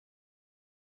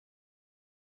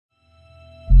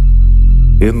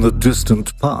In the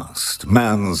distant past,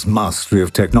 man's mastery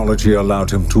of technology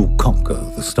allowed him to conquer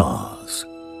the stars.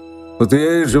 But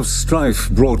the age of strife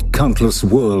brought countless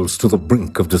worlds to the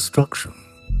brink of destruction.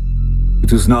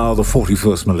 It is now the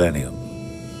 41st millennium.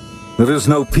 There is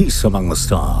no peace among the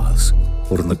stars,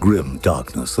 or in the grim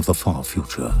darkness of the far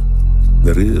future.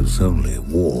 There is only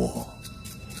war.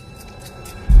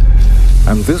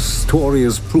 And this story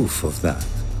is proof of that.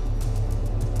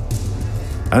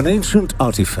 An ancient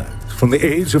artifact from the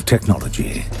age of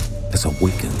technology has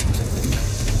awakened,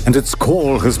 and its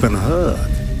call has been heard.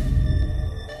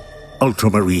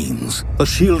 Ultramarines, a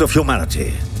shield of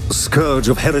humanity, a scourge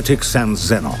of heretics and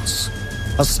Xenos.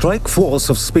 A strike force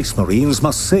of Space Marines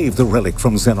must save the relic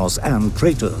from Xenos and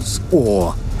traitors,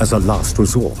 or, as a last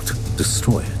resort,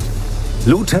 destroy it.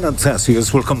 Lieutenant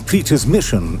Thasius will complete his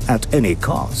mission at any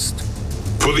cost.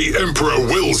 For the Emperor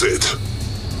wills it!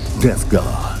 Death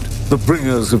Guard, the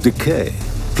bringers of decay.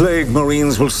 Plague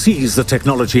Marines will seize the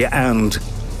technology and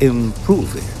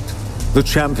improve it. The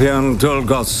champion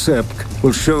Dolgoth Sepk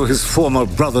will show his former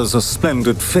brothers a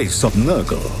splendid face of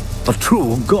Nurgle, a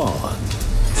true god.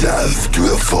 Death to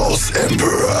the false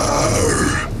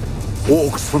Emperor!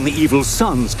 Orks from the Evil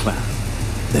Sons clan.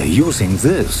 They're using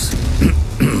this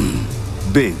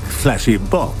big, flashy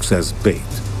box as bait.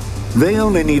 They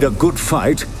only need a good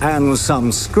fight and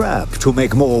some scrap to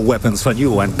make more weapons for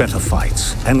new and better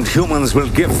fights. And humans will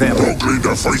give them... Ugly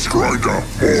the face grinder,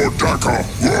 or Daka!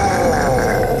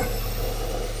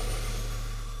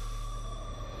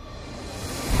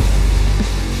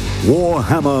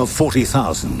 Warhammer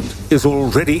 40,000 is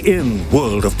already in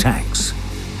World of Tanks.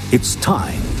 It's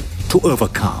time to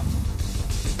overcome.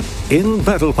 In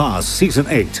Battle Pass Season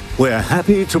VIII, we're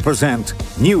happy to present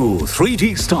new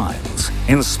 3D styles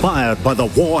inspired by the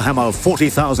Warhammer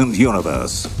 40,000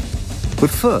 universe. But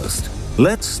first,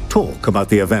 let's talk about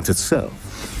the event itself.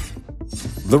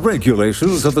 The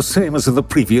regulations are the same as in the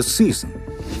previous season.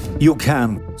 You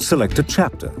can select a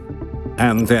chapter,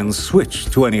 and then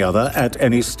switch to any other at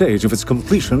any stage of its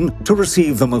completion to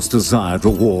receive the most desired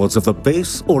rewards of the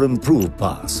base or improved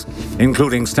pass,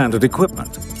 including standard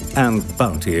equipment and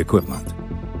bounty equipment.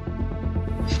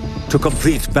 To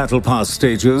complete Battle Pass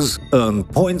stages, earn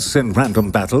points in random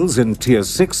battles in Tier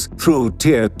 6 through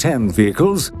Tier 10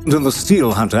 vehicles and in the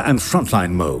Steel Hunter and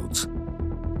Frontline modes.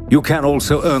 You can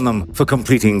also earn them for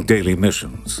completing daily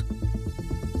missions.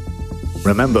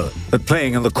 Remember that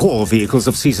playing in the core vehicles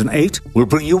of Season 8 will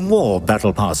bring you more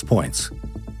Battle Pass points.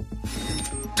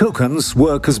 Tokens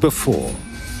work as before.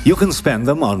 You can spend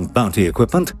them on bounty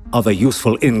equipment, other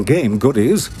useful in-game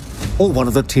goodies, or one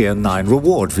of the Tier 9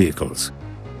 reward vehicles,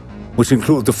 which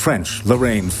include the French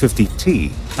Lorraine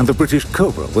 50T and the British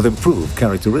Cobra with improved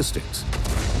characteristics.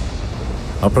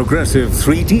 A progressive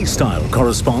 3D style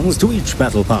corresponds to each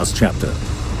Battle Pass chapter.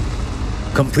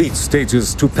 Complete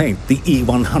stages to paint the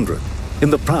E100 in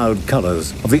the proud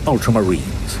colors of the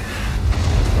Ultramarines.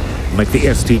 Make the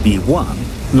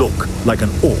STB-1 look like an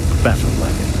Ork battle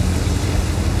wagon.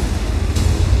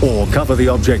 Or cover the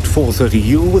Object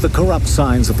 430U with the corrupt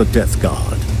signs of the Death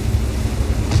Guard.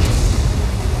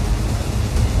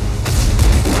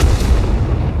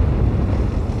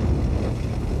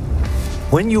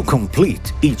 When you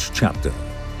complete each chapter,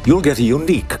 you'll get a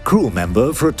unique crew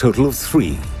member for a total of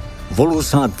 3.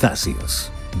 Volusad Thasius,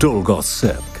 Dolgoth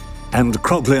Sepk, and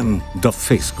Kroglin the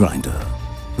Face Grinder.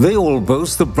 They all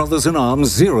boast the Brothers-in-Arms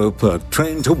 0 perk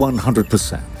trained to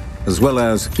 100%, as well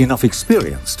as enough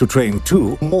experience to train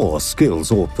 2 more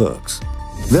skills or perks.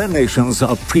 Their nations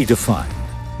are predefined,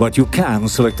 but you can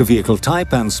select the vehicle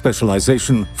type and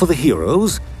specialization for the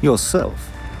heroes yourself.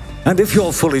 And if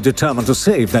you're fully determined to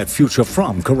save that future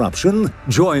from corruption,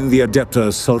 join the Adepta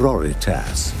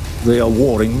Sororitas. They are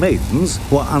warring maidens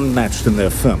who are unmatched in their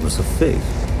firmness of faith.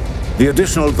 The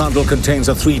additional bundle contains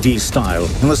a 3D style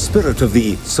in the spirit of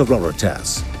the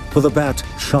Sororitas for the Bat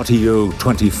Shotio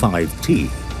 25T,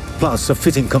 plus a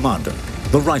fitting commander,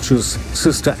 the righteous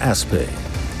Sister Aspe.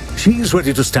 She's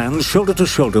ready to stand shoulder to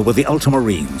shoulder with the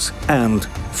Ultramarines and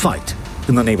fight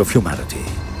in the name of humanity.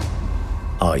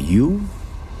 Are you?